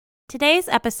Today's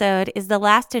episode is the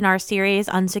last in our series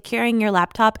on securing your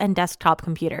laptop and desktop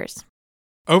computers.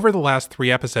 Over the last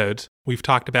 3 episodes, we've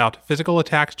talked about physical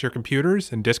attacks to your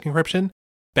computers and disk encryption,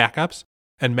 backups,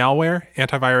 and malware,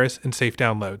 antivirus, and safe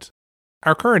downloads.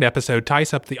 Our current episode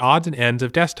ties up the odds and ends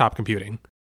of desktop computing.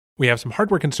 We have some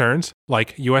hardware concerns,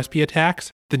 like USB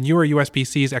attacks, the newer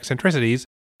USB-C's eccentricities,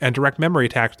 and direct memory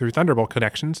attacks through Thunderbolt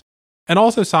connections, and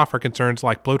also software concerns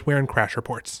like bloatware and crash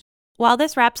reports. While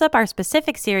this wraps up our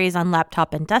specific series on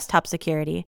laptop and desktop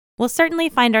security, we'll certainly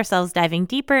find ourselves diving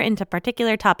deeper into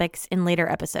particular topics in later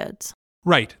episodes.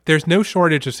 Right, there's no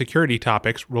shortage of security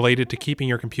topics related to keeping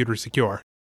your computer secure.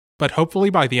 But hopefully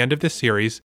by the end of this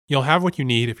series, you'll have what you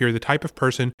need if you're the type of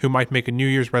person who might make a New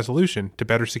Year's resolution to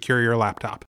better secure your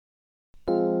laptop.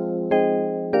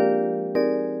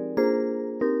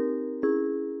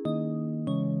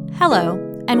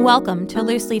 Hello, and welcome to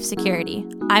Loose Leaf Security.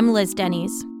 I'm Liz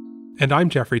Denny's. And I'm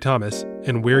Jeffrey Thomas,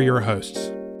 and we're your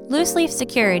hosts. Loose Leaf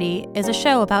Security is a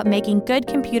show about making good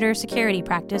computer security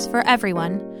practice for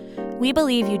everyone. We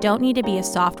believe you don't need to be a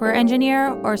software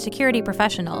engineer or security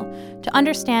professional to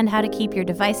understand how to keep your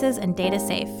devices and data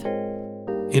safe.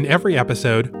 In every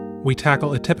episode, we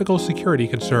tackle a typical security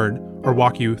concern or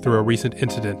walk you through a recent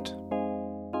incident.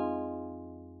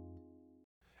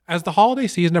 As the holiday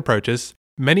season approaches,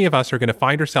 many of us are going to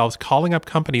find ourselves calling up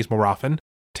companies more often,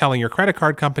 telling your credit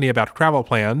card company about travel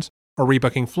plans, or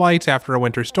rebooking flights after a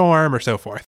winter storm, or so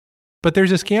forth. But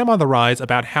there's a scam on the rise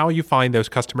about how you find those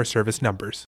customer service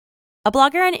numbers. A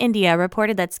blogger in India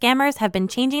reported that scammers have been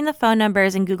changing the phone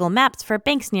numbers in Google Maps for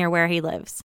banks near where he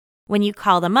lives. When you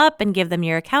call them up and give them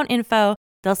your account info,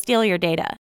 they'll steal your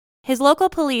data. His local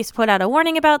police put out a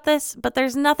warning about this, but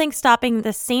there's nothing stopping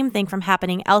the same thing from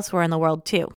happening elsewhere in the world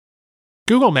too.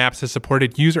 Google Maps has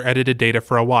supported user-edited data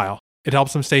for a while. It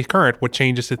helps them stay current with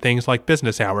changes to things like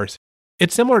business hours.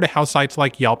 It's similar to how sites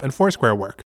like Yelp and Foursquare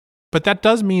work. But that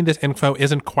does mean this info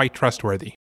isn't quite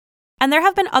trustworthy. And there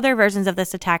have been other versions of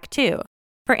this attack too.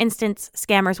 For instance,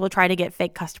 scammers will try to get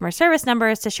fake customer service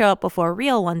numbers to show up before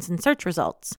real ones in search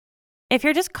results. If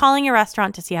you're just calling a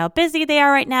restaurant to see how busy they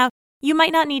are right now, you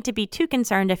might not need to be too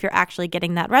concerned if you're actually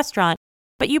getting that restaurant,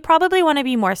 but you probably want to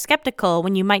be more skeptical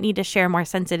when you might need to share more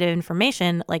sensitive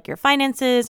information like your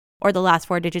finances or the last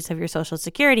 4 digits of your social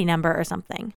security number or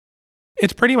something.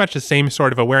 It's pretty much the same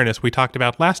sort of awareness we talked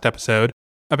about last episode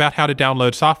about how to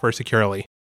download software securely.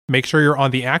 Make sure you're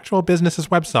on the actual business's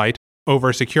website over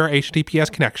a secure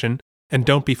HTTPS connection, and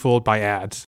don't be fooled by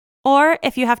ads. Or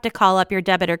if you have to call up your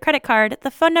debit or credit card,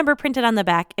 the phone number printed on the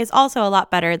back is also a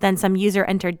lot better than some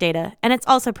user-entered data, and it's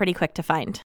also pretty quick to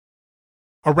find.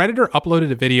 A Redditor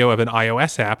uploaded a video of an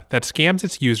iOS app that scams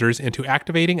its users into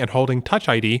activating and holding Touch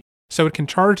ID so it can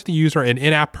charge the user an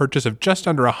in-app purchase of just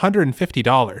under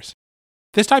 $150.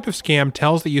 This type of scam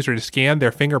tells the user to scan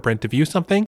their fingerprint to view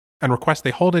something and requests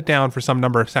they hold it down for some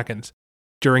number of seconds.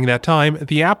 During that time,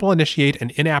 the app will initiate an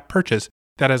in-app purchase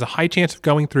that has a high chance of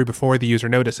going through before the user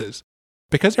notices.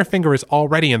 Because their finger is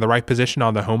already in the right position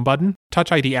on the home button, Touch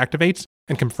ID activates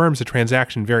and confirms the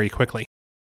transaction very quickly.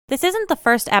 This isn't the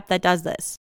first app that does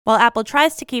this. While Apple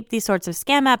tries to keep these sorts of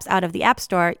scam apps out of the App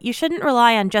Store, you shouldn't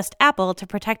rely on just Apple to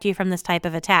protect you from this type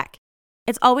of attack.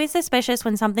 It's always suspicious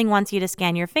when something wants you to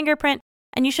scan your fingerprint,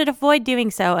 and you should avoid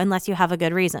doing so unless you have a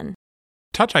good reason.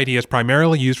 Touch ID is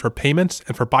primarily used for payments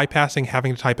and for bypassing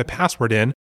having to type a password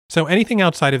in, so anything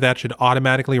outside of that should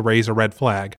automatically raise a red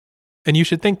flag. And you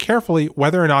should think carefully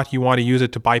whether or not you want to use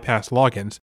it to bypass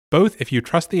logins, both if you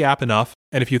trust the app enough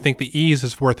and if you think the ease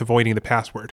is worth avoiding the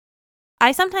password.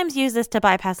 I sometimes use this to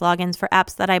bypass logins for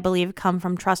apps that I believe come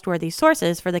from trustworthy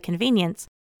sources for the convenience,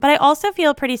 but I also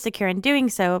feel pretty secure in doing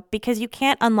so because you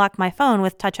can't unlock my phone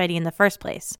with Touch ID in the first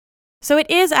place. So it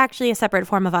is actually a separate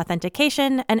form of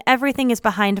authentication, and everything is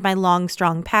behind my long,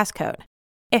 strong passcode.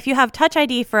 If you have Touch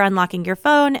ID for unlocking your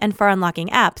phone and for unlocking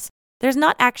apps, there's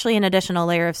not actually an additional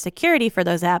layer of security for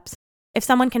those apps. If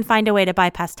someone can find a way to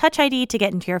bypass Touch ID to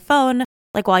get into your phone,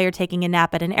 like while you're taking a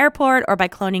nap at an airport or by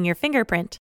cloning your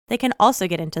fingerprint, they can also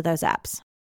get into those apps.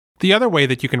 The other way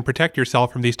that you can protect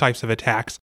yourself from these types of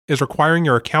attacks is requiring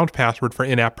your account password for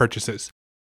in-app purchases.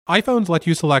 iPhones let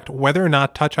you select whether or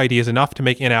not Touch ID is enough to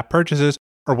make in-app purchases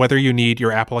or whether you need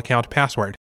your Apple account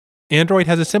password. Android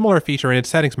has a similar feature in its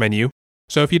settings menu,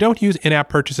 so if you don't use in-app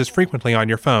purchases frequently on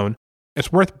your phone,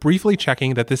 it's worth briefly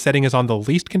checking that this setting is on the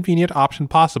least convenient option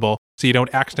possible so you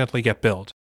don't accidentally get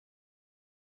billed.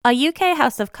 A UK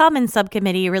House of Commons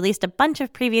subcommittee released a bunch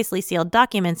of previously sealed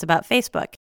documents about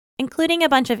Facebook, including a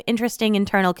bunch of interesting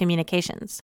internal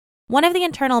communications. One of the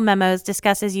internal memos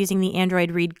discusses using the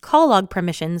Android Read call log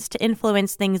permissions to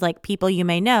influence things like people you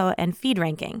may know and feed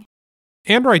ranking.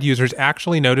 Android users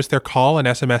actually noticed their call and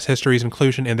SMS history's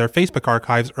inclusion in their Facebook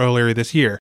archives earlier this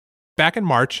year. Back in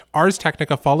March, Ars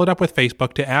Technica followed up with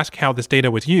Facebook to ask how this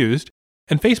data was used,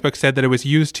 and Facebook said that it was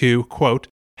used to, quote,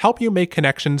 help you make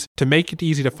connections to make it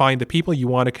easy to find the people you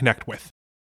want to connect with.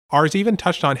 Ars even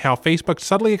touched on how Facebook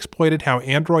subtly exploited how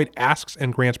Android asks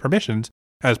and grants permissions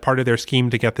as part of their scheme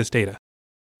to get this data.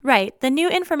 Right. The new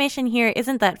information here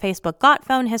isn't that Facebook got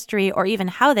phone history or even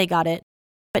how they got it,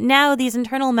 but now these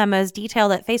internal memos detail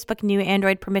that Facebook new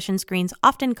Android permission screens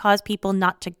often cause people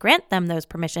not to grant them those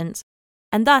permissions,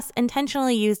 and thus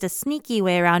intentionally used a sneaky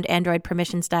way around Android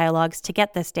permissions dialogues to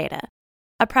get this data.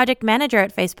 A project manager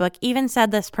at Facebook even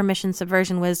said this permission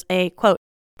subversion was a, quote,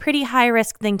 pretty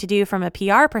high-risk thing to do from a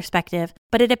PR perspective,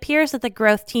 but it appears that the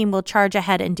growth team will charge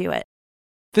ahead and do it.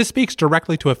 This speaks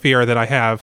directly to a fear that I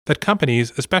have that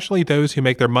companies, especially those who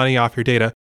make their money off your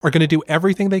data, are going to do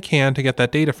everything they can to get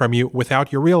that data from you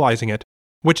without you realizing it,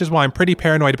 which is why I'm pretty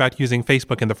paranoid about using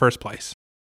Facebook in the first place.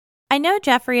 I know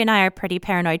Jeffrey and I are pretty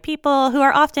paranoid people who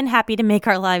are often happy to make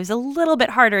our lives a little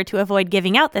bit harder to avoid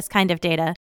giving out this kind of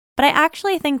data, but I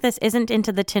actually think this isn't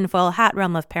into the tinfoil hat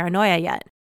realm of paranoia yet.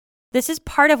 This is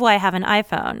part of why I have an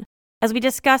iPhone. As we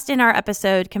discussed in our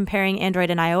episode comparing Android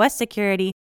and iOS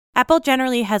security, Apple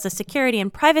generally has a security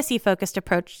and privacy-focused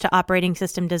approach to operating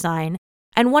system design,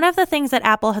 and one of the things that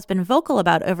Apple has been vocal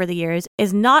about over the years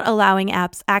is not allowing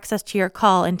apps access to your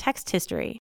call and text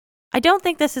history. I don't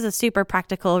think this is a super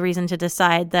practical reason to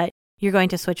decide that you're going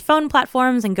to switch phone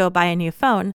platforms and go buy a new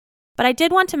phone, but I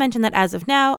did want to mention that as of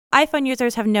now, iPhone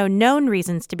users have no known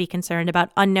reasons to be concerned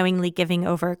about unknowingly giving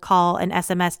over call and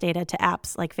SMS data to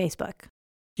apps like Facebook.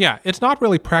 Yeah, it's not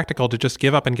really practical to just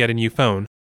give up and get a new phone,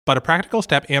 but a practical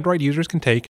step Android users can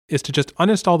take is to just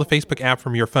uninstall the Facebook app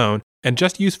from your phone and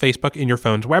just use Facebook in your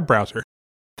phone's web browser.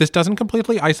 This doesn't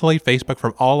completely isolate Facebook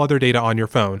from all other data on your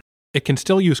phone. It can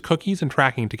still use cookies and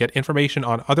tracking to get information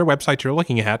on other websites you're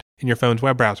looking at in your phone's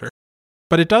web browser.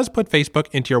 But it does put Facebook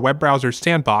into your web browser's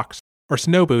sandbox, or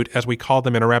snowboot as we called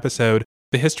them in our episode,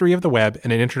 The History of the Web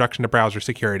and an Introduction to Browser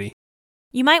Security.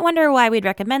 You might wonder why we'd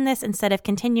recommend this instead of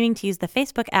continuing to use the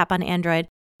Facebook app on Android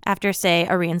after, say,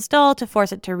 a reinstall to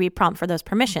force it to reprompt for those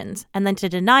permissions, and then to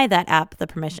deny that app the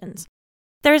permissions.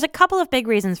 There's a couple of big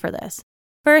reasons for this.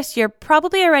 First, you're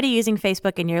probably already using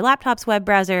Facebook in your laptop's web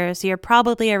browser, so you're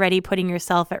probably already putting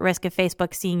yourself at risk of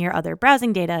Facebook seeing your other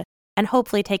browsing data and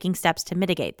hopefully taking steps to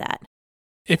mitigate that.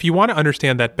 If you want to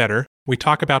understand that better, we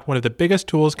talk about one of the biggest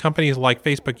tools companies like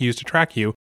Facebook use to track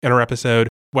you in our episode,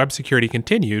 Web Security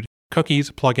Continued,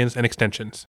 Cookies, Plugins, and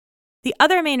Extensions. The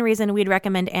other main reason we'd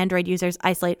recommend Android users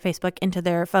isolate Facebook into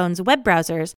their phone's web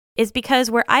browsers is because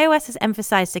where iOS has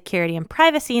emphasized security and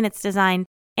privacy in its design,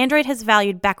 Android has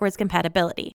valued backwards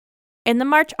compatibility. In the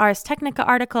March Ars Technica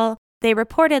article, they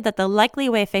reported that the likely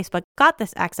way Facebook got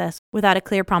this access without a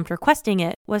clear prompt requesting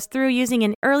it was through using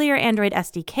an earlier Android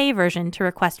SDK version to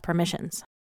request permissions.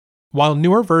 While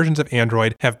newer versions of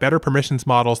Android have better permissions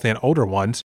models than older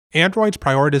ones, Android's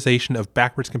prioritization of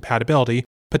backwards compatibility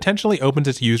potentially opens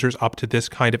its users up to this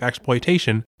kind of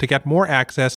exploitation to get more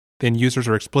access than users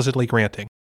are explicitly granting,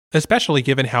 especially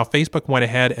given how Facebook went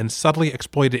ahead and subtly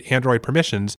exploited Android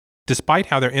permissions, despite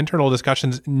how their internal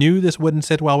discussions knew this wouldn't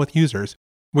sit well with users.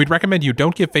 We'd recommend you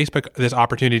don't give Facebook this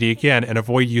opportunity again and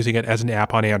avoid using it as an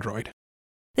app on Android.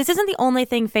 This isn't the only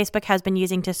thing Facebook has been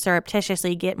using to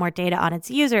surreptitiously get more data on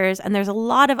its users, and there's a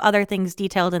lot of other things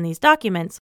detailed in these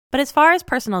documents, but as far as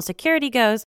personal security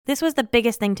goes, this was the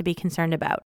biggest thing to be concerned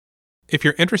about. If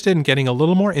you're interested in getting a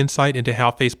little more insight into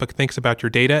how Facebook thinks about your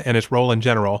data and its role in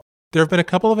general, there have been a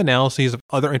couple of analyses of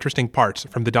other interesting parts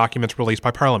from the documents released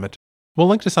by Parliament. We'll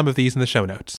link to some of these in the show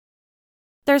notes.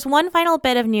 There's one final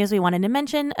bit of news we wanted to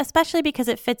mention, especially because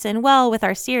it fits in well with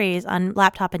our series on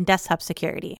laptop and desktop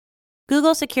security.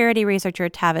 Google security researcher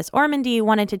Tavis Ormandy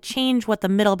wanted to change what the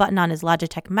middle button on his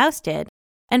Logitech mouse did,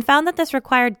 and found that this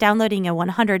required downloading a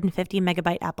 150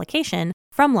 megabyte application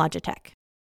from Logitech.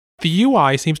 The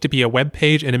UI seems to be a web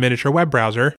page in a miniature web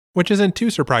browser, which isn't too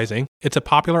surprising. It's a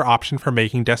popular option for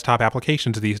making desktop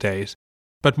applications these days.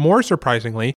 But more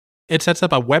surprisingly, it sets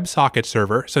up a WebSocket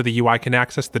server so the UI can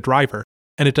access the driver,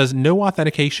 and it does no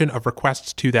authentication of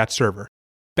requests to that server.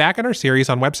 Back in our series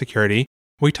on web security,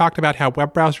 we talked about how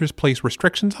web browsers place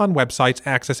restrictions on websites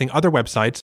accessing other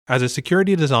websites as a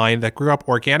security design that grew up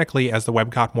organically as the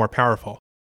web got more powerful.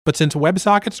 But since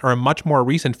WebSockets are a much more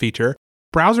recent feature,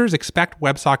 browsers expect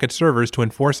WebSocket servers to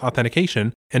enforce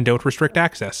authentication and don't restrict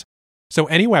access. So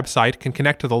any website can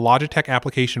connect to the Logitech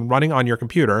application running on your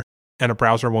computer, and a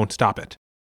browser won't stop it.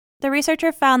 The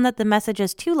researcher found that the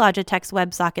messages to Logitech's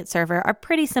WebSocket server are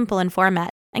pretty simple in format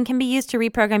and can be used to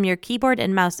reprogram your keyboard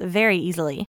and mouse very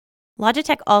easily.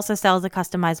 Logitech also sells a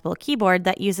customizable keyboard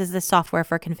that uses this software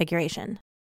for configuration.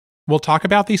 We'll talk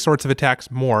about these sorts of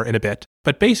attacks more in a bit,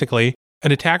 but basically,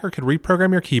 an attacker could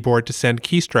reprogram your keyboard to send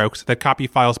keystrokes that copy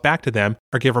files back to them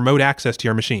or give remote access to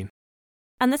your machine.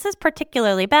 And this is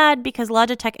particularly bad because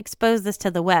Logitech exposed this to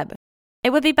the web.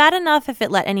 It would be bad enough if it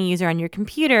let any user on your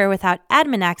computer without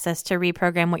admin access to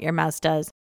reprogram what your mouse does,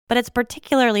 but it's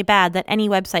particularly bad that any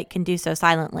website can do so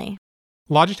silently.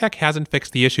 Logitech hasn't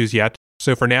fixed the issues yet,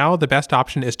 so for now, the best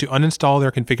option is to uninstall their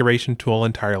configuration tool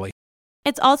entirely.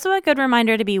 It's also a good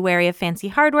reminder to be wary of fancy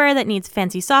hardware that needs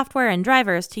fancy software and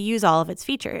drivers to use all of its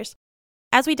features.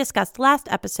 As we discussed last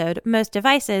episode, most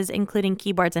devices, including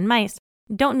keyboards and mice,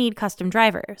 don't need custom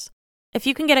drivers. If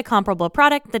you can get a comparable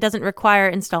product that doesn't require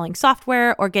installing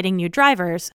software or getting new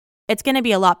drivers, it's going to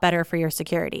be a lot better for your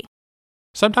security.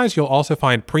 Sometimes you'll also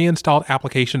find pre-installed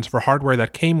applications for hardware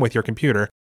that came with your computer,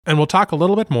 and we'll talk a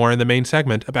little bit more in the main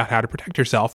segment about how to protect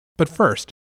yourself. But first,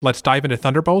 let's dive into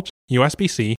Thunderbolt,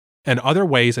 USB-C, and other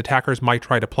ways attackers might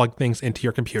try to plug things into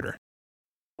your computer.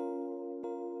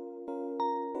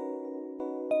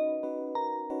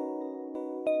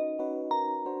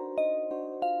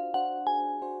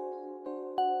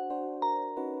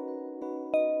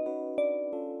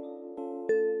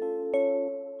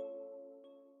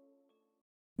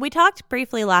 We talked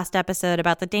briefly last episode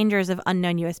about the dangers of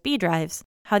unknown USB drives,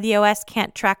 how the OS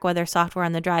can't track whether software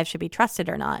on the drive should be trusted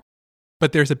or not.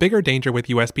 But there's a bigger danger with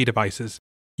USB devices.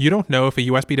 You don't know if a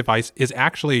USB device is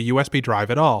actually a USB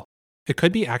drive at all. It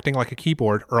could be acting like a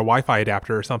keyboard or a Wi-Fi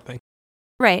adapter or something.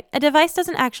 Right, a device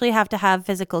doesn't actually have to have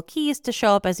physical keys to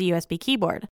show up as a USB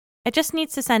keyboard. It just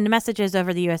needs to send messages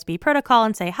over the USB protocol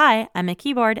and say, "Hi, I'm a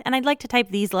keyboard and I'd like to type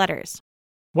these letters."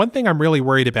 One thing I'm really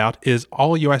worried about is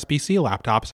all USB-C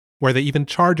laptops where they even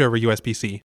charge over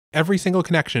USB-C. Every single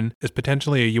connection is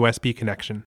potentially a USB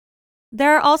connection.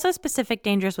 There are also specific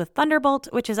dangers with Thunderbolt,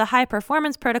 which is a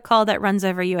high-performance protocol that runs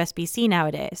over USB-C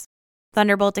nowadays.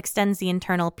 Thunderbolt extends the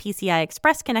internal PCI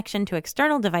Express connection to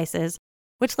external devices,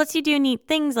 which lets you do neat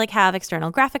things like have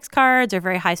external graphics cards or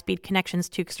very high-speed connections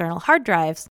to external hard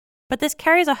drives, but this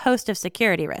carries a host of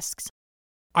security risks.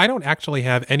 I don't actually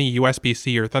have any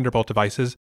USB-C or Thunderbolt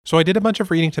devices, so I did a bunch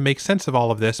of reading to make sense of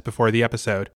all of this before the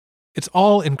episode. It's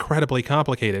all incredibly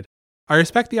complicated. I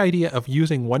respect the idea of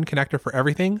using one connector for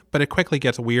everything, but it quickly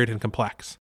gets weird and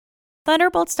complex.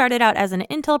 Thunderbolt started out as an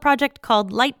Intel project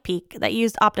called Lightpeak that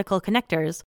used optical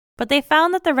connectors, but they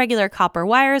found that the regular copper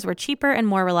wires were cheaper and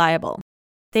more reliable.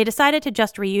 They decided to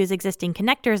just reuse existing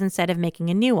connectors instead of making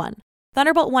a new one.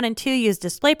 Thunderbolt 1 and 2 use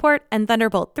DisplayPort, and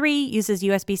Thunderbolt 3 uses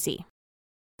USB-C.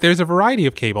 There's a variety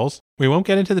of cables. We won't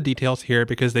get into the details here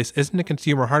because this isn't a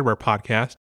consumer hardware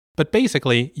podcast, but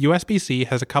basically, USB-C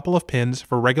has a couple of pins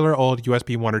for regular old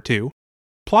USB 1 or 2,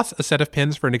 plus a set of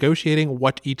pins for negotiating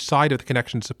what each side of the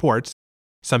connection supports,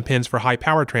 some pins for high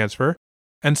power transfer,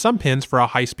 and some pins for a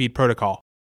high-speed protocol.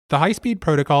 The high-speed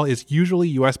protocol is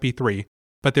usually USB 3,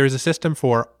 but there's a system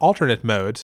for alternate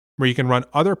modes where you can run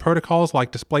other protocols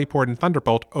like DisplayPort and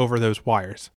Thunderbolt over those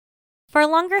wires. For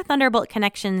longer Thunderbolt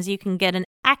connections, you can get an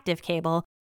active cable,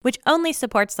 which only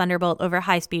supports Thunderbolt over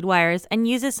high-speed wires and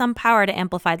uses some power to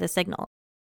amplify the signal.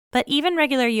 But even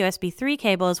regular USB 3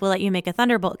 cables will let you make a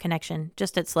Thunderbolt connection,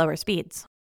 just at slower speeds.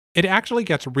 It actually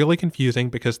gets really confusing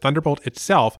because Thunderbolt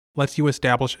itself lets you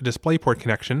establish a DisplayPort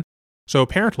connection, so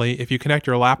apparently if you connect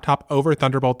your laptop over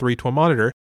Thunderbolt 3 to a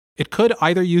monitor, it could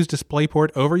either use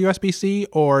DisplayPort over USB-C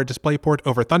or DisplayPort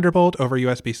over Thunderbolt over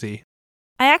USB-C.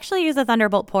 I actually use the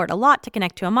Thunderbolt port a lot to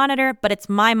connect to a monitor, but it's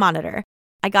my monitor.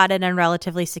 I got it in a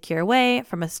relatively secure way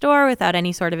from a store without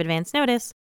any sort of advance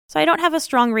notice, so I don't have a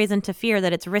strong reason to fear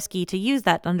that it's risky to use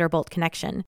that Thunderbolt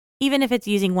connection, even if it's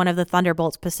using one of the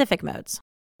Thunderbolt specific modes.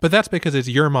 But that's because it's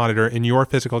your monitor in your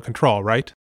physical control,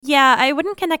 right? Yeah, I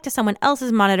wouldn't connect to someone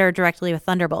else's monitor directly with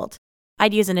Thunderbolt.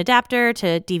 I'd use an adapter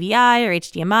to DVI or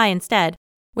HDMI instead,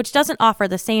 which doesn't offer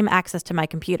the same access to my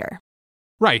computer.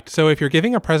 Right, so if you're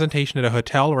giving a presentation at a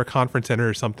hotel or a conference center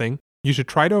or something, you should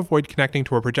try to avoid connecting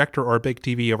to a projector or a big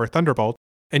TV over Thunderbolt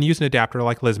and use an adapter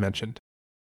like Liz mentioned.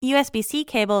 USB-C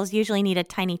cables usually need a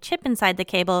tiny chip inside the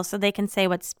cable so they can say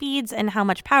what speeds and how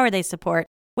much power they support,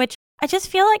 which I just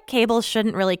feel like cables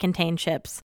shouldn't really contain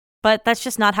chips. But that's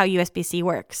just not how USB-C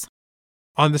works.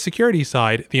 On the security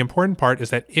side, the important part is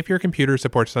that if your computer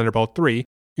supports Thunderbolt 3,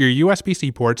 your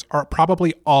USB-C ports are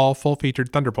probably all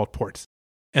full-featured Thunderbolt ports.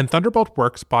 And Thunderbolt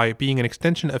works by being an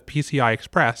extension of PCI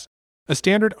Express, a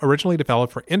standard originally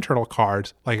developed for internal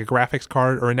cards like a graphics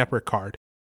card or a network card.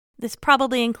 This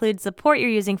probably includes the port you're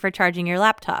using for charging your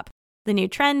laptop. The new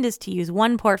trend is to use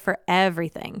one port for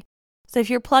everything. So if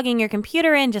you're plugging your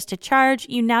computer in just to charge,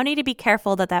 you now need to be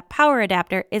careful that that power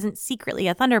adapter isn't secretly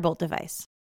a Thunderbolt device.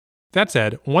 That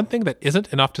said, one thing that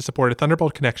isn't enough to support a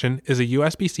Thunderbolt connection is a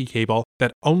USB-C cable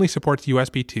that only supports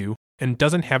USB 2 and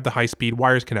doesn't have the high-speed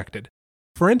wires connected.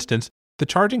 For instance, the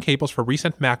charging cables for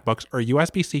recent MacBooks are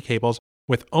USB-C cables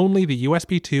with only the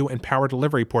USB 2 and power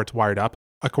delivery ports wired up,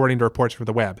 according to reports from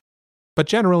the web. But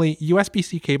generally,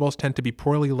 USB-C cables tend to be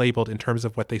poorly labeled in terms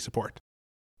of what they support.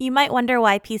 You might wonder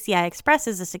why PCI Express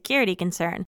is a security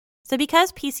concern. So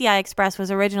because PCI Express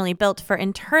was originally built for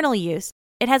internal use,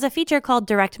 it has a feature called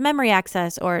Direct Memory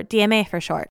Access, or DMA for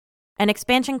short. An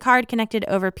expansion card connected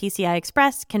over PCI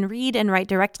Express can read and write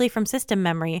directly from system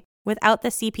memory without the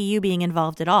CPU being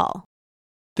involved at all.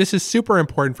 This is super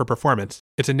important for performance.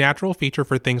 It's a natural feature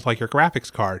for things like your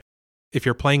graphics card. If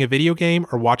you're playing a video game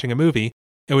or watching a movie,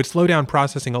 it would slow down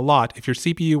processing a lot if your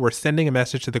CPU were sending a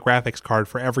message to the graphics card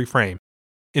for every frame.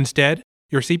 Instead,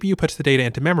 your CPU puts the data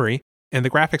into memory, and the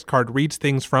graphics card reads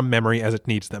things from memory as it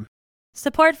needs them.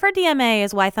 Support for DMA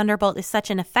is why Thunderbolt is such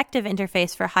an effective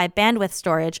interface for high bandwidth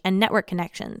storage and network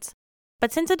connections.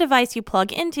 But since a device you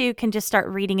plug into can just start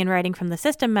reading and writing from the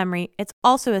system memory, it's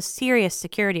also a serious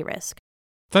security risk.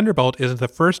 Thunderbolt isn't the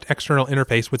first external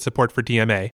interface with support for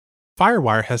DMA.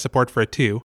 FireWire has support for it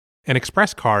too, and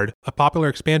ExpressCard, a popular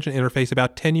expansion interface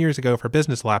about 10 years ago for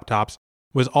business laptops,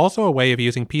 was also a way of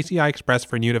using PCI Express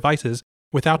for new devices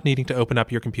without needing to open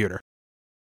up your computer.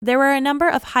 There were a number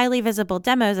of highly visible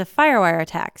demos of FireWire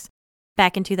attacks.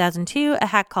 Back in 2002, a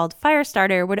hack called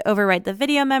Firestarter would overwrite the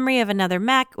video memory of another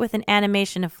Mac with an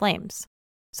animation of flames.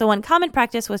 So one common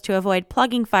practice was to avoid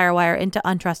plugging FireWire into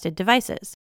untrusted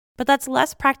devices. But that's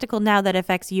less practical now that it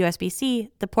affects USB-C,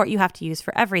 the port you have to use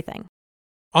for everything.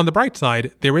 On the bright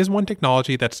side, there is one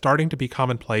technology that's starting to be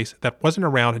commonplace that wasn't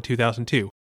around in 2002,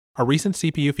 a recent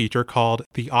CPU feature called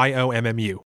the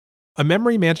IOMMU. A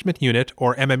Memory Management Unit,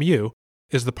 or MMU,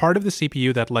 is the part of the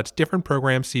CPU that lets different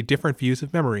programs see different views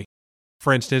of memory.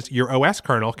 For instance, your OS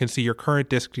kernel can see your current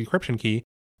disk decryption key,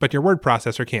 but your word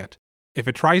processor can't. If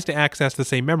it tries to access the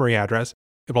same memory address,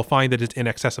 it will find that it's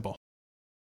inaccessible.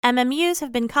 MMUs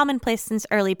have been commonplace since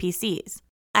early PCs.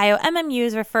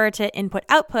 IOMMUs refer to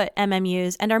input-output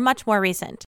MMUs and are much more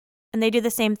recent, and they do the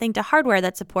same thing to hardware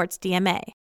that supports DMA.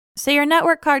 So your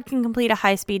network card can complete a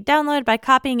high-speed download by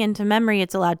copying into memory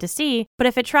it's allowed to see, but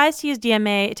if it tries to use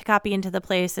DMA to copy into the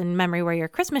place in memory where your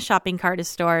Christmas shopping cart is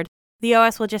stored, the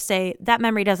OS will just say, that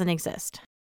memory doesn't exist.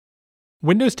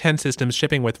 Windows 10 systems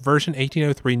shipping with version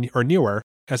 1803 or newer,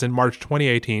 as in March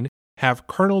 2018, have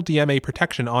kernel DMA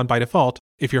protection on by default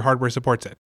if your hardware supports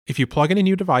it. If you plug in a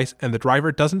new device and the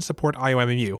driver doesn't support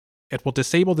IOMMU, it will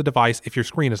disable the device if your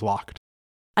screen is locked.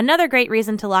 Another great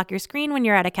reason to lock your screen when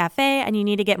you're at a cafe and you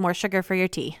need to get more sugar for your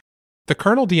tea. The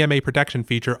kernel DMA protection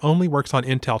feature only works on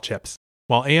Intel chips.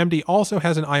 While AMD also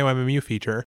has an IOMMU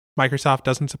feature, Microsoft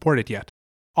doesn't support it yet.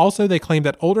 Also, they claim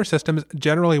that older systems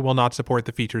generally will not support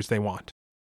the features they want.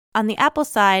 On the Apple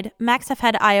side, Macs have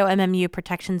had IOMMU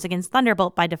protections against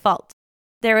Thunderbolt by default.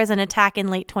 There was an attack in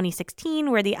late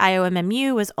 2016 where the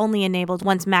IOMMU was only enabled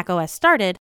once macOS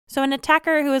started, so an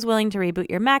attacker who was willing to reboot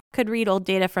your Mac could read old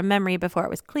data from memory before it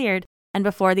was cleared and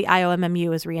before the IOMMU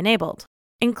was re-enabled,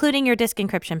 including your disk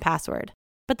encryption password.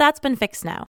 But that's been fixed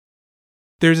now.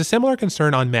 There's a similar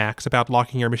concern on Macs about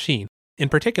locking your machine. In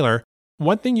particular,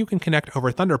 one thing you can connect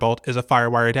over Thunderbolt is a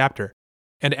FireWire adapter.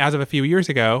 And as of a few years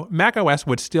ago, macOS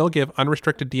would still give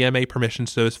unrestricted DMA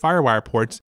permissions to those FireWire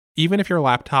ports, even if your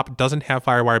laptop doesn't have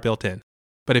FireWire built in.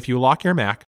 But if you lock your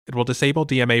Mac, it will disable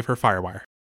DMA for FireWire.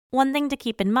 One thing to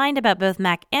keep in mind about both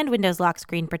Mac and Windows lock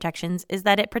screen protections is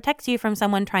that it protects you from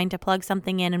someone trying to plug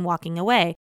something in and walking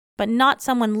away, but not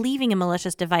someone leaving a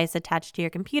malicious device attached to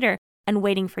your computer and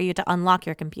waiting for you to unlock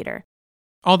your computer.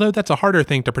 Although that's a harder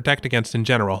thing to protect against in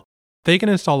general. They can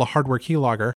install a hardware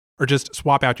keylogger or just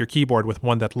swap out your keyboard with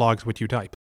one that logs what you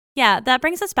type. Yeah, that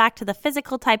brings us back to the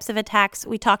physical types of attacks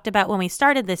we talked about when we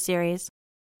started this series.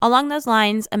 Along those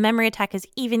lines, a memory attack is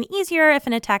even easier if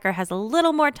an attacker has a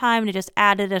little more time to just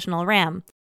add additional RAM.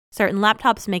 Certain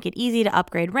laptops make it easy to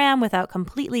upgrade RAM without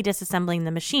completely disassembling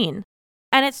the machine.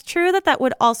 And it's true that that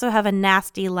would also have a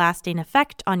nasty, lasting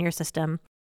effect on your system.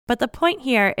 But the point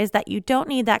here is that you don't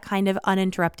need that kind of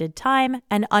uninterrupted time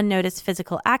and unnoticed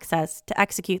physical access to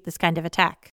execute this kind of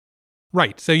attack.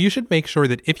 Right, so you should make sure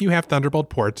that if you have Thunderbolt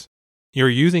ports, you're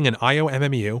using an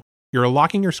IOMMU, you're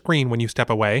locking your screen when you step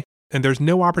away, and there's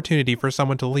no opportunity for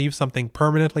someone to leave something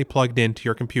permanently plugged into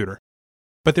your computer.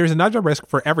 But there's another risk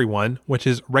for everyone, which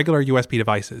is regular USB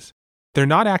devices. They're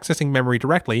not accessing memory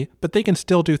directly, but they can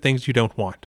still do things you don't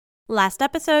want. Last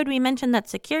episode, we mentioned that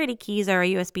security keys are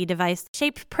a USB device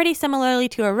shaped pretty similarly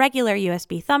to a regular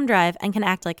USB thumb drive and can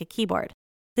act like a keyboard.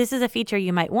 This is a feature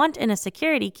you might want in a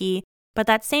security key, but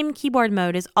that same keyboard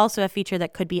mode is also a feature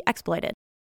that could be exploited.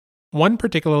 One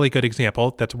particularly good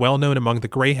example that's well known among the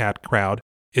gray hat crowd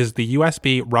is the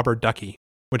USB rubber ducky,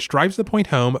 which drives the point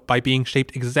home by being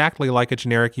shaped exactly like a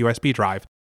generic USB drive,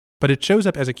 but it shows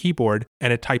up as a keyboard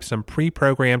and it types some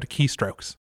pre-programmed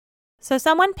keystrokes. So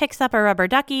someone picks up a rubber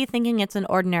ducky thinking it's an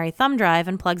ordinary thumb drive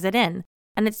and plugs it in,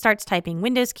 and it starts typing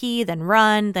Windows key, then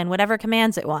run, then whatever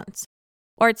commands it wants.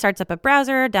 Or it starts up a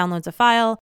browser, downloads a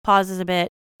file, pauses a bit,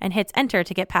 and hits enter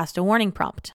to get past a warning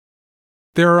prompt.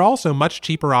 There are also much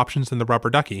cheaper options than the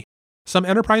rubber ducky. Some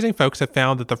enterprising folks have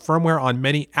found that the firmware on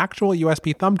many actual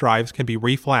USB thumb drives can be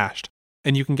reflashed,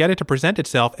 and you can get it to present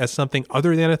itself as something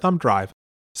other than a thumb drive,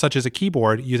 such as a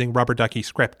keyboard using rubber ducky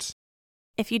scripts.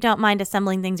 If you don't mind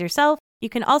assembling things yourself, you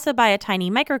can also buy a tiny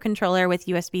microcontroller with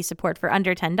USB support for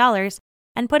under $10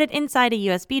 and put it inside a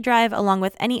USB drive along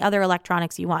with any other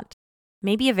electronics you want.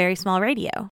 Maybe a very small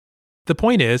radio. The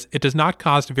point is, it does not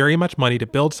cost very much money to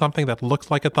build something that looks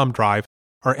like a thumb drive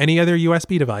or any other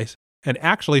USB device and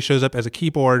actually shows up as a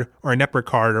keyboard or a network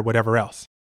card or whatever else.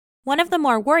 One of the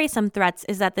more worrisome threats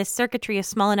is that this circuitry is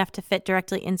small enough to fit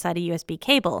directly inside a USB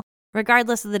cable,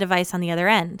 regardless of the device on the other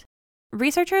end.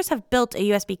 Researchers have built a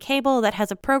USB cable that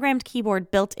has a programmed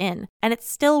keyboard built in, and it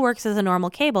still works as a normal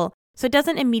cable, so it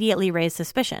doesn't immediately raise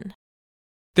suspicion.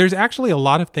 There's actually a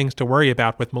lot of things to worry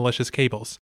about with malicious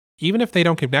cables. Even if they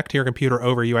don't connect to your computer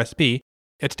over USB,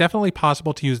 it's definitely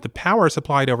possible to use the power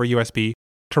supplied over USB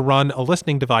to run a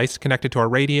listening device connected to a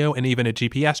radio and even a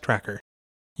GPS tracker.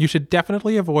 You should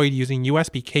definitely avoid using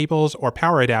USB cables or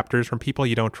power adapters from people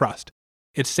you don't trust.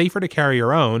 It's safer to carry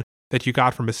your own that you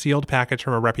got from a sealed package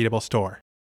from a reputable store.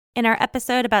 In our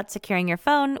episode about securing your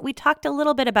phone, we talked a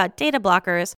little bit about data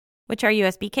blockers, which are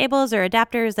USB cables or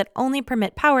adapters that only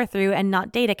permit power through and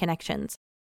not data connections,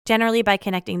 generally by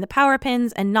connecting the power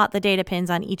pins and not the data pins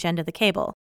on each end of the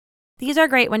cable. These are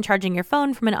great when charging your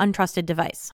phone from an untrusted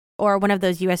device, or one of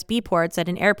those USB ports at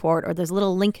an airport or those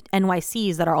little Link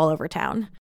NYCs that are all over town.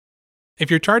 If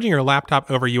you're charging your laptop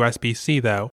over USB-C,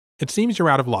 though, it seems you're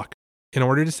out of luck. In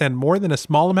order to send more than a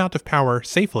small amount of power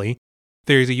safely,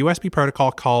 there is a USB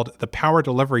protocol called the Power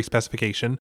Delivery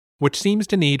Specification, which seems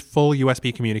to need full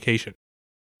USB communication.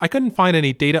 I couldn't find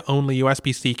any data-only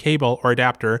USB-C cable or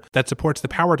adapter that supports the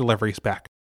power delivery spec,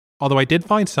 although I did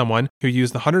find someone who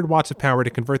used the 100 watts of power to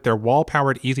convert their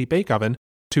wall-powered Easy Bake Oven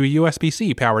to a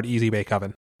USB-C powered Easy Bake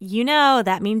Oven. You know,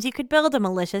 that means you could build a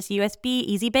malicious USB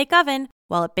Easy Bake Oven.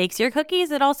 While it bakes your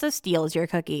cookies, it also steals your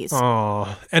cookies.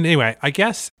 Oh, and anyway, I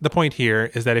guess the point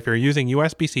here is that if you're using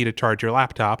USB-C to charge your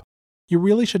laptop, you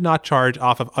really should not charge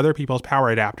off of other people's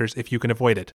power adapters if you can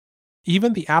avoid it.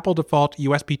 Even the Apple default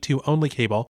USB 2 only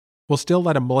cable will still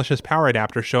let a malicious power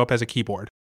adapter show up as a keyboard.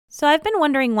 So I've been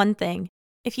wondering one thing.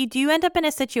 If you do end up in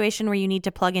a situation where you need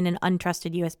to plug in an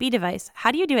untrusted USB device,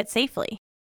 how do you do it safely?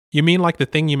 You mean like the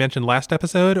thing you mentioned last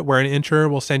episode, where an insurer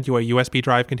will send you a USB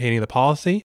drive containing the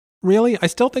policy? Really, I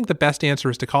still think the best answer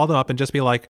is to call them up and just be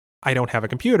like, I don't have a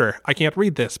computer. I can't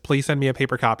read this. Please send me a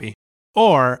paper copy.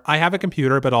 Or, I have a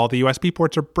computer, but all the USB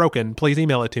ports are broken. Please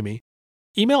email it to me.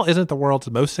 Email isn't the world's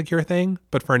most secure thing,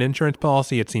 but for an insurance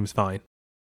policy, it seems fine.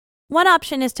 One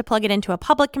option is to plug it into a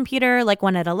public computer, like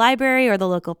one at a library or the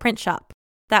local print shop.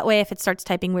 That way, if it starts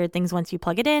typing weird things once you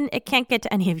plug it in, it can't get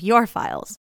to any of your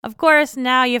files. Of course,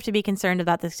 now you have to be concerned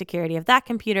about the security of that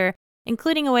computer,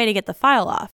 including a way to get the file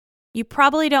off. You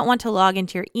probably don't want to log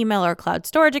into your email or cloud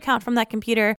storage account from that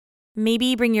computer.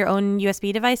 Maybe bring your own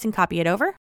USB device and copy it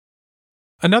over.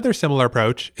 Another similar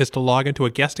approach is to log into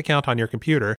a guest account on your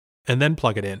computer and then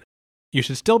plug it in. You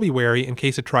should still be wary in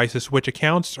case it tries to switch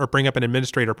accounts or bring up an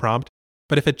administrator prompt,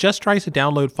 but if it just tries to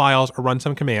download files or run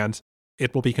some commands,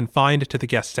 it will be confined to the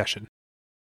guest session.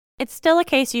 It's still a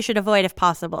case you should avoid if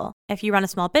possible. If you run a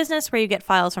small business where you get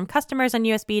files from customers on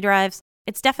USB drives,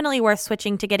 it's definitely worth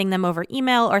switching to getting them over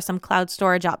email or some cloud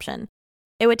storage option.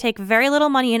 It would take very little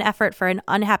money and effort for an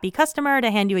unhappy customer to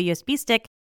hand you a USB stick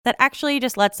that actually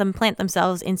just lets them plant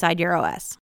themselves inside your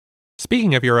OS.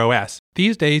 Speaking of your OS,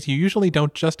 these days you usually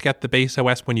don't just get the base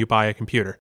OS when you buy a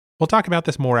computer. We'll talk about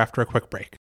this more after a quick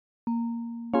break.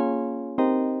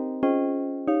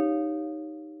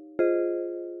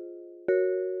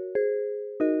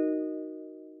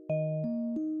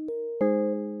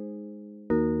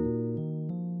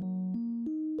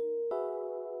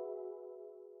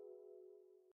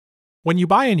 When you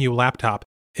buy a new laptop,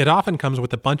 it often comes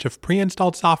with a bunch of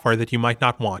pre-installed software that you might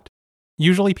not want.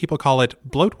 Usually people call it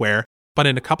bloatware, but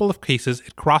in a couple of cases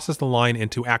it crosses the line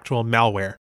into actual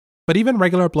malware. But even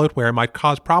regular bloatware might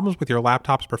cause problems with your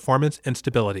laptop's performance and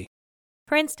stability.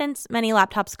 For instance, many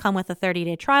laptops come with a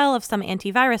 30-day trial of some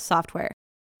antivirus software.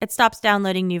 It stops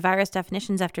downloading new virus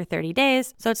definitions after 30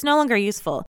 days, so it's no longer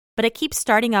useful, but it keeps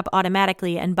starting up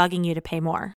automatically and bugging you to pay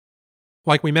more.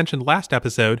 Like we mentioned last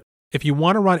episode, if you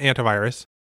want to run antivirus,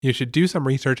 you should do some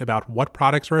research about what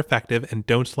products are effective and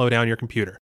don't slow down your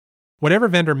computer. Whatever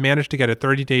vendor managed to get a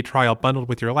 30-day trial bundled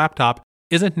with your laptop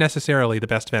isn't necessarily the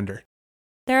best vendor.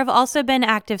 There have also been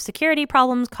active security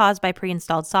problems caused by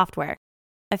pre-installed software.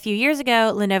 A few years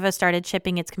ago, Lenovo started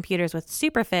shipping its computers with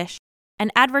Superfish,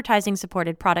 an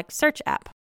advertising-supported product search app.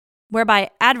 Whereby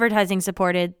advertising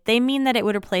supported, they mean that it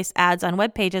would replace ads on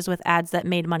web pages with ads that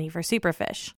made money for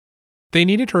Superfish. They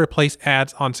needed to replace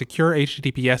ads on secure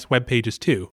HTTPS web pages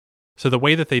too. So the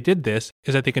way that they did this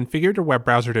is that they configured your web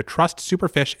browser to trust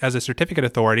Superfish as a certificate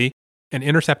authority and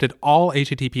intercepted all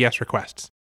HTTPS requests.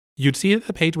 You'd see that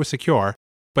the page was secure,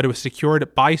 but it was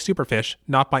secured by Superfish,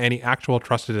 not by any actual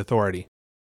trusted authority.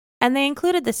 And they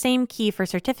included the same key for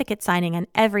certificate signing on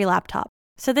every laptop.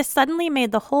 So this suddenly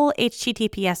made the whole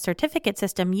HTTPS certificate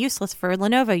system useless for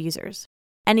Lenovo users.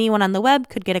 Anyone on the web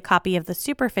could get a copy of the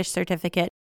Superfish certificate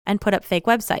and put up fake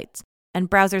websites, and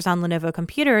browsers on Lenovo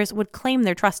computers would claim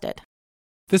they're trusted.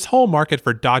 This whole market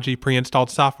for dodgy pre-installed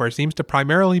software seems to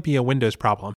primarily be a Windows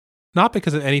problem, not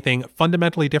because of anything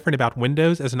fundamentally different about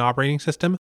Windows as an operating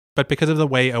system, but because of the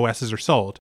way OSs are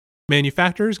sold.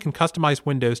 Manufacturers can customize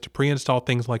Windows to pre-install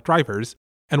things like drivers,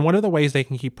 and one of the ways they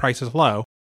can keep prices low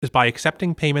is by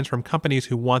accepting payments from companies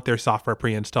who want their software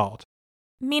pre-installed.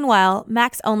 Meanwhile,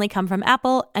 Macs only come from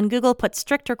Apple, and Google puts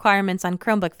strict requirements on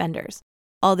Chromebook vendors.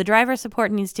 All the driver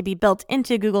support needs to be built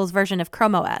into Google's version of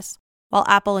Chrome OS. While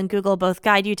Apple and Google both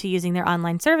guide you to using their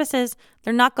online services,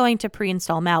 they're not going to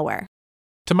pre-install malware.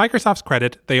 To Microsoft's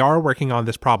credit, they are working on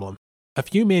this problem. A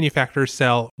few manufacturers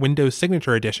sell Windows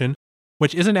Signature Edition,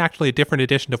 which isn't actually a different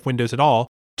edition of Windows at all,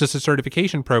 just a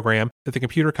certification program that the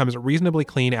computer comes reasonably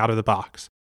clean out of the box.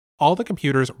 All the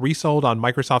computers resold on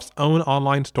Microsoft's own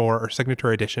online store are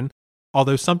Signature Edition,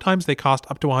 although sometimes they cost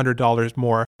up to $100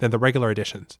 more than the regular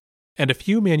editions. And a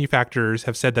few manufacturers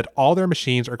have said that all their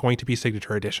machines are going to be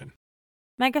Signature Edition.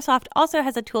 Microsoft also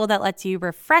has a tool that lets you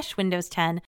refresh Windows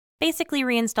 10, basically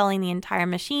reinstalling the entire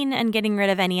machine and getting rid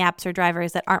of any apps or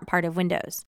drivers that aren't part of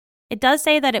Windows. It does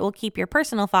say that it will keep your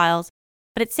personal files,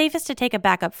 but it's safest to take a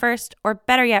backup first, or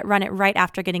better yet, run it right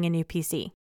after getting a new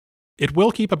PC. It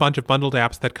will keep a bunch of bundled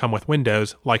apps that come with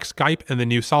Windows, like Skype and the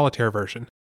new Solitaire version.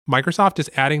 Microsoft is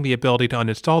adding the ability to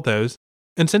uninstall those,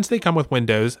 and since they come with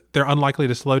Windows, they're unlikely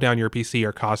to slow down your PC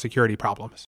or cause security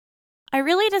problems. I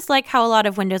really dislike how a lot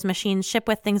of Windows machines ship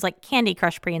with things like Candy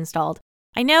Crush pre-installed.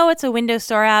 I know it's a Windows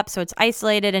Store app, so it's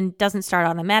isolated and doesn't start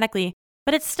automatically,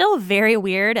 but it's still very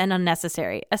weird and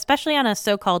unnecessary, especially on a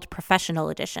so-called professional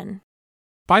edition.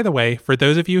 By the way, for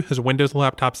those of you whose Windows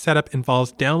laptop setup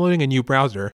involves downloading a new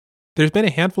browser, there's been a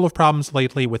handful of problems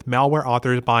lately with malware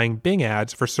authors buying Bing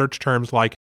ads for search terms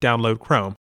like download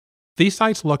Chrome. These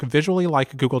sites look visually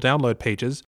like Google download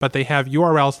pages, but they have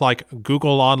URLs like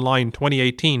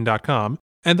googleonline2018.com,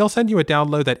 and they'll send you a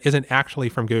download that isn't actually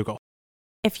from Google.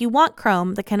 If you want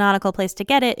Chrome, the canonical place to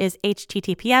get it is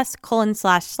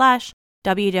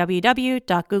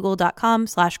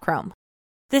https://www.google.com/Chrome.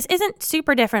 This isn't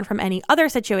super different from any other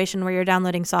situation where you're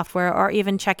downloading software or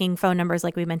even checking phone numbers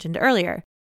like we mentioned earlier.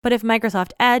 But if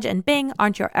Microsoft Edge and Bing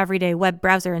aren't your everyday web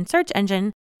browser and search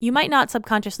engine, you might not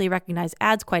subconsciously recognize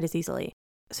ads quite as easily.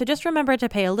 So just remember to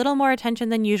pay a little more attention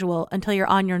than usual until you're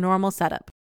on your normal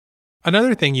setup.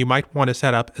 Another thing you might want to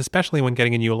set up, especially when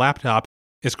getting a new laptop,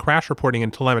 is crash reporting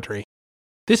and telemetry.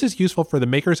 This is useful for the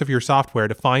makers of your software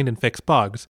to find and fix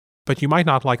bugs, but you might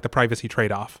not like the privacy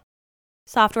trade-off.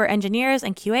 Software engineers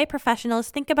and QA professionals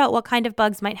think about what kind of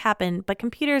bugs might happen, but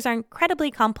computers are incredibly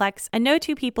complex and no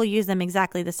two people use them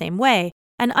exactly the same way,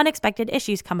 and unexpected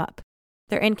issues come up.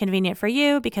 They're inconvenient for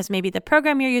you because maybe the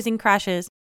program you're using crashes,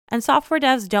 and software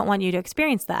devs don't want you to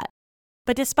experience that.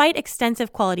 But despite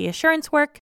extensive quality assurance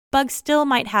work, bugs still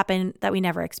might happen that we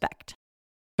never expect.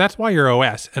 That's why your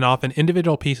OS, and often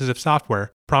individual pieces of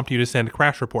software, prompt you to send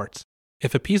crash reports.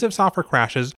 If a piece of software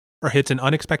crashes or hits an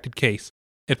unexpected case,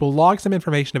 it will log some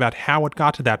information about how it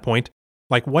got to that point,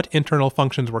 like what internal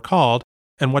functions were called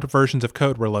and what versions of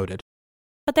code were loaded.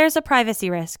 But there's a privacy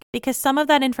risk, because some of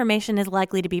that information is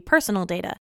likely to be personal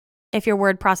data. If your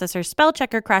word processor's spell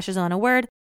checker crashes on a word,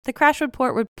 the crash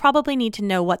report would probably need to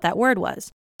know what that word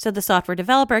was, so the software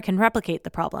developer can replicate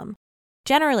the problem.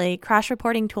 Generally, crash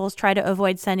reporting tools try to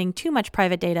avoid sending too much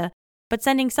private data, but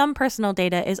sending some personal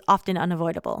data is often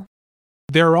unavoidable.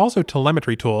 There are also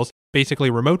telemetry tools,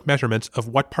 basically remote measurements of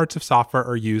what parts of software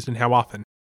are used and how often.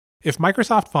 If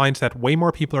Microsoft finds that way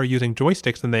more people are using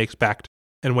joysticks than they expect,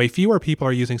 and way fewer people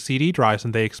are using CD drives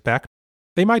than they expect,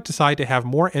 they might decide to have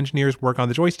more engineers work on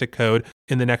the joystick code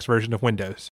in the next version of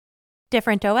Windows.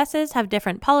 Different OSs have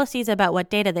different policies about what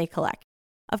data they collect.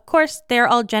 Of course, they're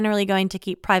all generally going to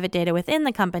keep private data within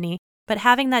the company, but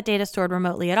having that data stored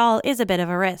remotely at all is a bit of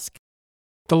a risk.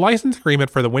 The license agreement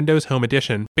for the Windows Home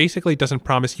Edition basically doesn't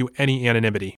promise you any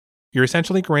anonymity. You're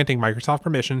essentially granting Microsoft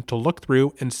permission to look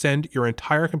through and send your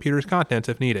entire computer's contents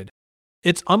if needed.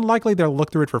 It's unlikely they'll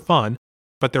look through it for fun,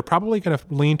 but they're probably going to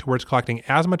lean towards collecting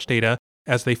as much data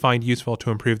as they find useful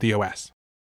to improve the OS.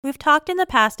 We've talked in the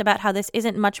past about how this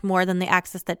isn't much more than the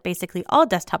access that basically all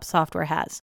desktop software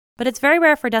has, but it's very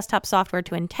rare for desktop software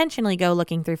to intentionally go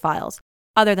looking through files,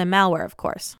 other than malware, of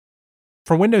course.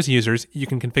 For Windows users, you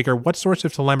can configure what sorts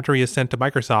of telemetry is sent to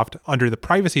Microsoft under the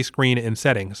privacy screen in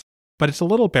Settings, but it's a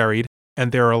little buried,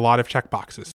 and there are a lot of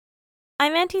checkboxes.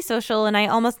 I'm antisocial and I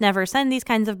almost never send these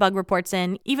kinds of bug reports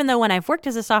in, even though when I've worked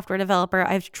as a software developer,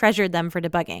 I've treasured them for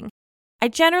debugging. I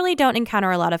generally don't encounter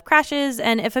a lot of crashes,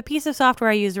 and if a piece of software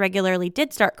I use regularly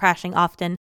did start crashing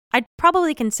often, I'd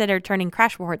probably consider turning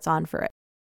crash reports on for it.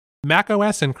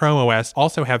 macOS and Chrome OS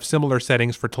also have similar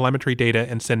settings for telemetry data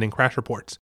and sending crash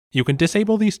reports. You can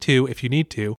disable these too if you need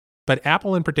to, but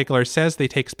Apple in particular says they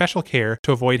take special care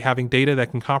to avoid having data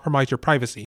that can compromise your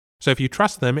privacy. So if you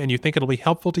trust them and you think it'll be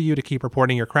helpful to you to keep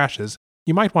reporting your crashes,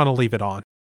 you might want to leave it on.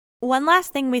 One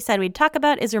last thing we said we'd talk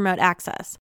about is remote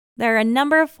access. There are a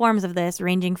number of forms of this,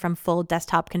 ranging from full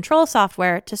desktop control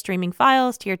software to streaming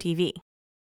files to your TV.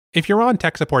 If you're on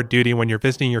tech support duty when you're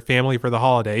visiting your family for the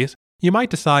holidays, you might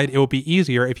decide it would be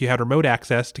easier if you had remote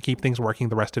access to keep things working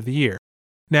the rest of the year.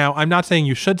 Now, I'm not saying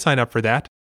you should sign up for that,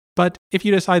 but if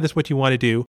you decide that's what you want to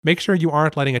do, make sure you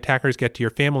aren't letting attackers get to your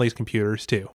family's computers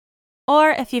too.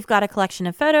 Or if you've got a collection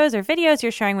of photos or videos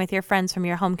you're sharing with your friends from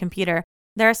your home computer,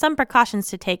 there are some precautions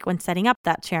to take when setting up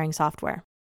that sharing software.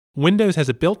 Windows has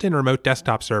a built-in remote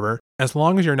desktop server as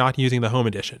long as you're not using the Home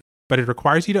Edition, but it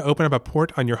requires you to open up a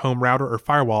port on your home router or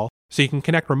firewall so you can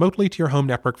connect remotely to your home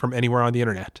network from anywhere on the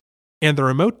internet. And the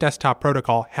remote desktop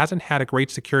protocol hasn't had a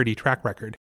great security track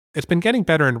record. It's been getting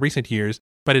better in recent years,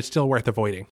 but it's still worth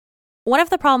avoiding. One of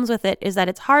the problems with it is that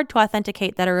it's hard to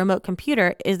authenticate that a remote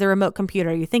computer is the remote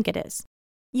computer you think it is.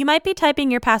 You might be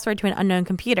typing your password to an unknown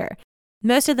computer.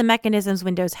 Most of the mechanisms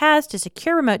Windows has to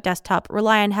secure remote desktop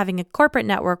rely on having a corporate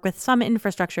network with some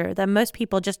infrastructure that most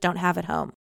people just don't have at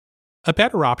home. A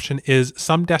better option is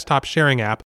some desktop sharing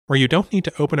app where you don't need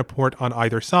to open a port on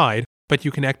either side, but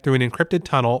you connect through an encrypted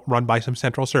tunnel run by some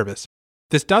central service.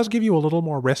 This does give you a little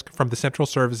more risk from the central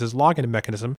service's login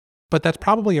mechanism, but that's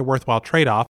probably a worthwhile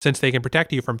trade-off since they can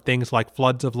protect you from things like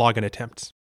floods of login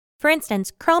attempts. For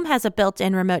instance, Chrome has a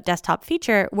built-in remote desktop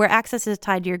feature where access is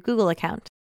tied to your Google account.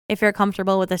 If you're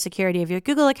comfortable with the security of your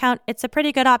Google account, it's a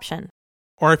pretty good option.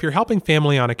 Or if you're helping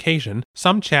family on occasion,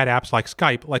 some chat apps like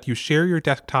Skype let you share your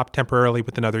desktop temporarily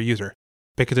with another user.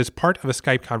 Because it's part of a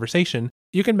Skype conversation,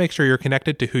 you can make sure you're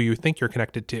connected to who you think you're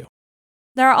connected to.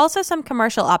 There are also some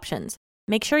commercial options.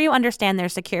 Make sure you understand their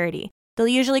security. They'll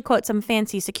usually quote some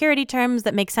fancy security terms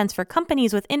that make sense for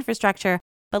companies with infrastructure,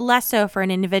 but less so for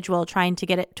an individual trying to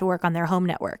get it to work on their home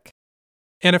network.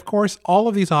 And of course, all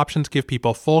of these options give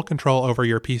people full control over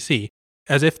your PC,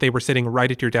 as if they were sitting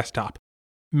right at your desktop.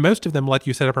 Most of them let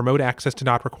you set up remote access to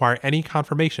not require any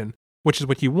confirmation, which is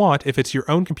what you want if it's your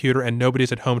own computer and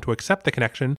nobody's at home to accept the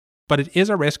connection, but it is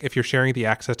a risk if you're sharing the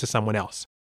access to someone else.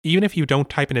 Even if you don't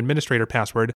type an administrator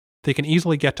password, they can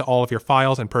easily get to all of your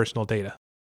files and personal data.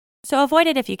 So avoid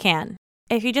it if you can.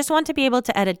 If you just want to be able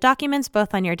to edit documents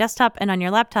both on your desktop and on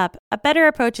your laptop, a better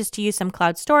approach is to use some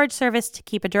cloud storage service to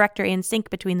keep a directory in sync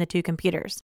between the two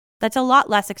computers. That's a lot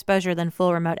less exposure than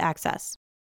full remote access.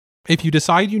 If you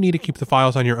decide you need to keep the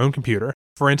files on your own computer,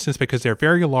 for instance because they're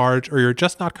very large or you're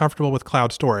just not comfortable with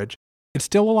cloud storage, it's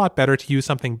still a lot better to use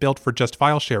something built for just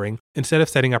file sharing instead of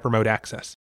setting up remote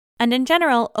access. And in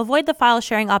general, avoid the file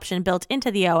sharing option built into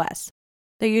the OS.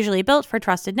 They're usually built for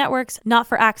trusted networks, not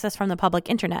for access from the public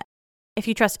internet. If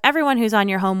you trust everyone who's on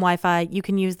your home Wi-Fi, you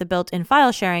can use the built-in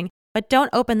file sharing, but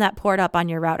don't open that port up on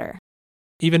your router.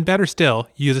 Even better still,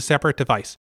 use a separate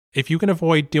device. If you can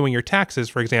avoid doing your taxes,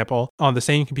 for example, on the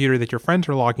same computer that your friends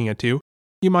are logging into,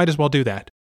 you might as well do that.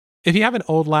 If you have an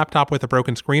old laptop with a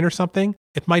broken screen or something,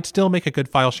 it might still make a good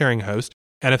file sharing host,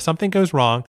 and if something goes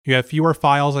wrong, you have fewer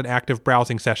files and active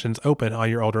browsing sessions open on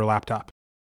your older laptop.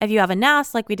 If you have a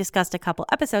NAS, like we discussed a couple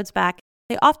episodes back,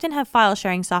 they often have file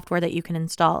sharing software that you can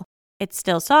install. It's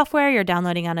still software you're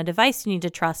downloading on a device you need to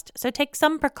trust, so take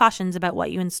some precautions about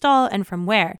what you install and from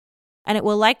where, and it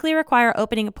will likely require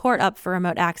opening a port up for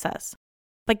remote access.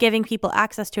 but giving people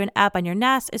access to an app on your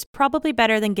NAS is probably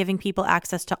better than giving people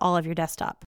access to all of your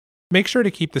desktop. Make sure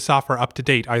to keep the software up to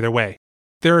date either way.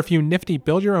 There are a few nifty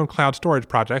build-your-own cloud storage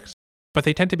projects, but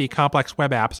they tend to be complex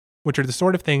web apps, which are the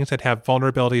sort of things that have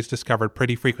vulnerabilities discovered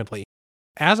pretty frequently.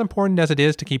 As important as it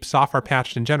is to keep software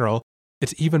patched in general,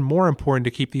 it's even more important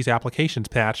to keep these applications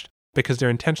patched because they're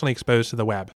intentionally exposed to the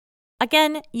web.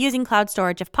 Again, using cloud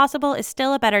storage if possible is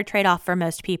still a better trade-off for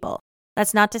most people.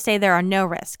 That's not to say there are no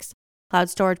risks. Cloud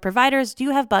storage providers do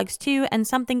have bugs too, and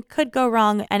something could go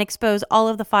wrong and expose all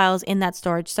of the files in that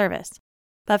storage service.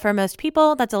 But for most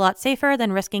people, that's a lot safer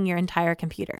than risking your entire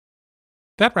computer.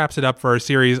 That wraps it up for our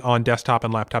series on desktop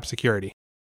and laptop security.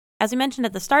 As we mentioned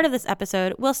at the start of this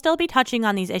episode, we'll still be touching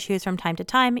on these issues from time to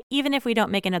time, even if we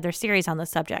don't make another series on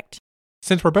this subject.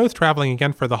 Since we're both traveling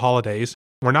again for the holidays,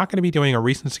 we're not going to be doing a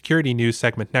recent security news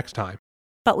segment next time.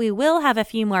 But we will have a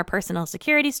few more personal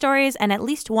security stories and at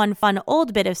least one fun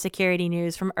old bit of security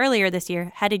news from earlier this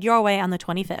year headed your way on the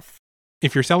 25th.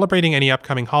 If you're celebrating any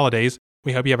upcoming holidays,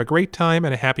 we hope you have a great time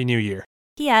and a happy new year.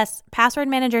 P.S. Password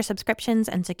manager subscriptions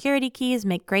and security keys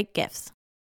make great gifts.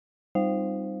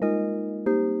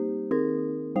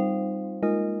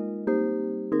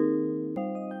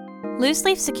 Loose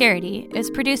Leaf Security is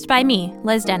produced by me,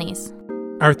 Liz Denny's.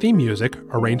 Our theme music,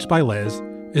 arranged by Liz,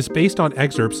 is based on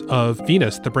excerpts of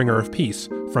Venus, the Bringer of Peace,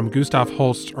 from Gustav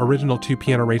Holst's original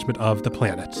two-piano arrangement of The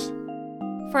Planets.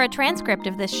 For a transcript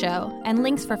of this show and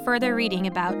links for further reading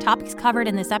about topics covered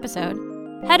in this episode,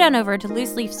 head on over to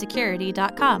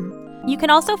looseleafsecurity.com. You can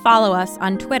also follow us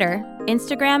on Twitter,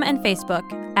 Instagram, and Facebook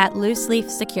at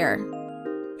looseleafsecure.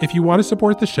 If you want to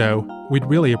support the show, we'd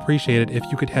really appreciate it if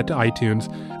you could head to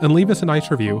iTunes and leave us a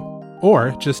nice review,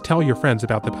 or just tell your friends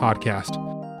about the podcast.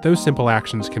 Those simple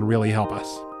actions can really help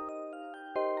us.